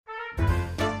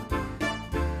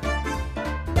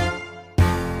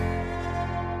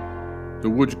The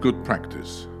Łódź Good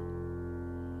Practice.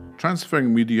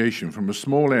 Transferring mediation from a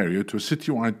small area to a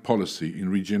citywide policy in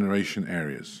regeneration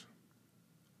areas.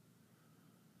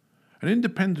 An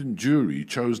independent jury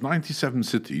chose 97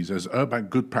 cities as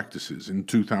URBAC good practices in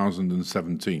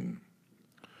 2017.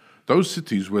 Those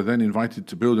cities were then invited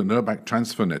to build an URBAC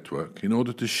transfer network in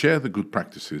order to share the good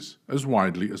practices as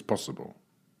widely as possible.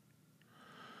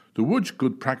 The Łódź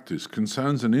Good Practice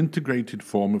concerns an integrated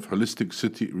form of holistic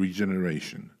city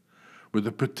regeneration, with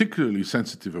a particularly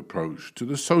sensitive approach to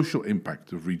the social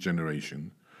impact of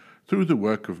regeneration through the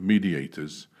work of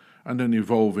mediators and an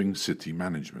evolving city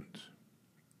management.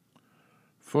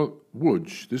 For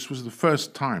Łódź, this was the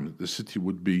first time that the city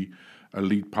would be a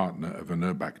lead partner of an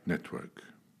URBAC network.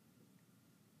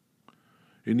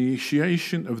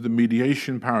 Initiation of the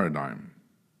mediation paradigm.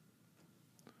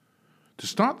 To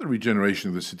start the regeneration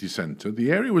of the city centre,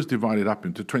 the area was divided up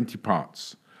into 20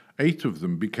 parts. 8 of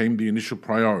them became the initial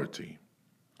priority.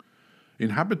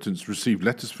 Inhabitants received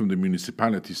letters from the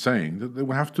municipality saying that they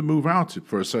would have to move out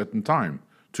for a certain time,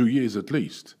 2 years at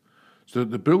least, so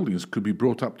that the buildings could be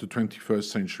brought up to 21st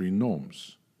century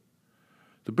norms.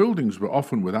 The buildings were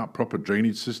often without proper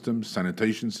drainage systems,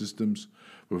 sanitation systems,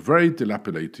 were very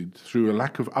dilapidated through a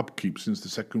lack of upkeep since the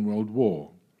Second World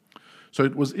War. So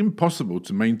it was impossible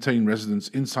to maintain residents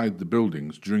inside the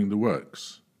buildings during the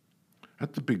works.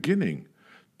 At the beginning,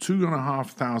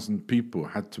 2,500 people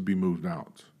had to be moved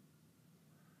out.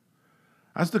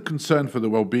 As the concern for the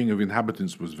well-being of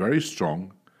inhabitants was very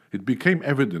strong, it became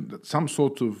evident that some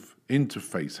sort of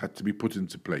interface had to be put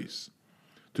into place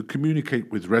to communicate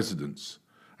with residents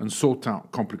and sort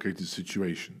out complicated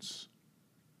situations.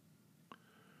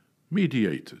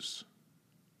 Mediators.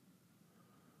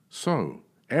 So,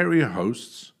 area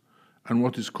hosts and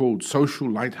what is called social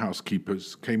lighthouse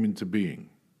keepers came into being.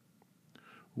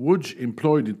 Łódź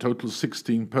employed in total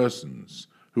 16 persons,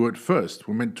 who at first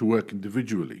were meant to work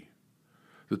individually.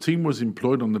 The team was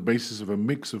employed on the basis of a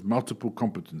mix of multiple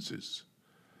competencies.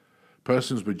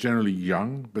 Persons were generally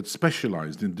young but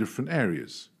specialized in different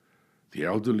areas: the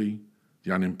elderly,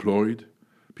 the unemployed,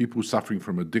 people suffering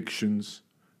from addictions,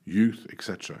 youth,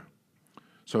 etc.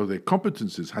 So their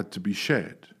competencies had to be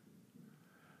shared.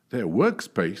 Their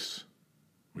workspace,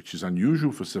 which is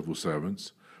unusual for civil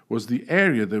servants, was the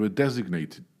area they were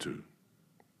designated to.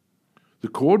 The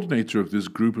coordinator of this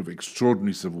group of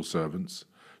extraordinary civil servants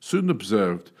soon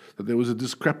observed that there was a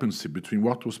discrepancy between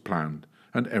what was planned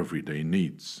and everyday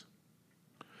needs.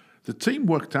 The team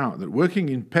worked out that working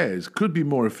in pairs could be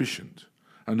more efficient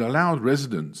and allowed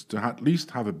residents to at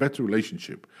least have a better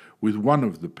relationship with one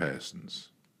of the persons.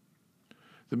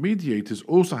 The mediators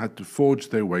also had to forge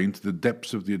their way into the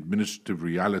depths of the administrative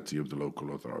reality of the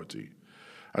local authority,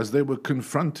 as they were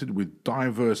confronted with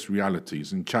diverse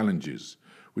realities and challenges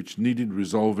which needed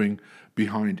resolving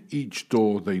behind each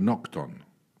door they knocked on.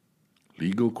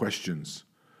 Legal questions,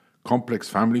 complex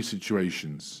family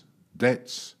situations,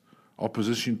 debts,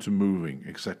 opposition to moving,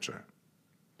 etc.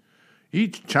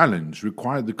 Each challenge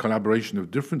required the collaboration of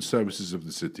different services of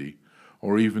the city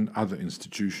or even other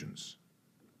institutions.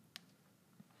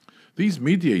 These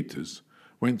mediators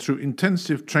went through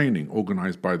intensive training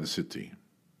organized by the city.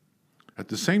 At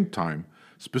the same time,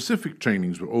 specific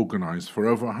trainings were organized for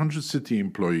over 100 city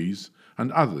employees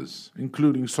and others,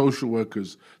 including social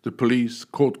workers, the police,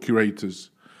 court curators,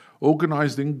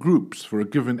 organized in groups for a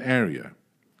given area,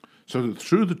 so that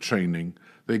through the training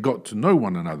they got to know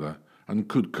one another and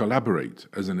could collaborate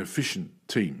as an efficient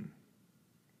team.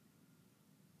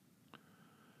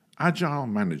 Agile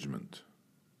management.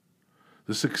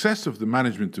 The success of the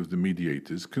management of the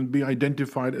mediators can be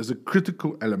identified as a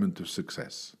critical element of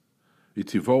success.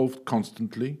 It evolved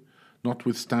constantly,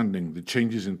 notwithstanding the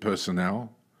changes in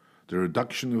personnel, the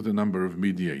reduction of the number of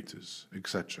mediators,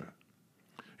 etc.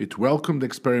 It welcomed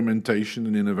experimentation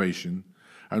and innovation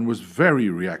and was very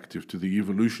reactive to the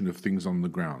evolution of things on the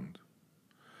ground.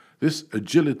 This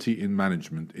agility in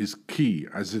management is key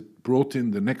as it brought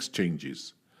in the next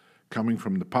changes coming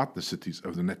from the partner cities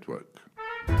of the network.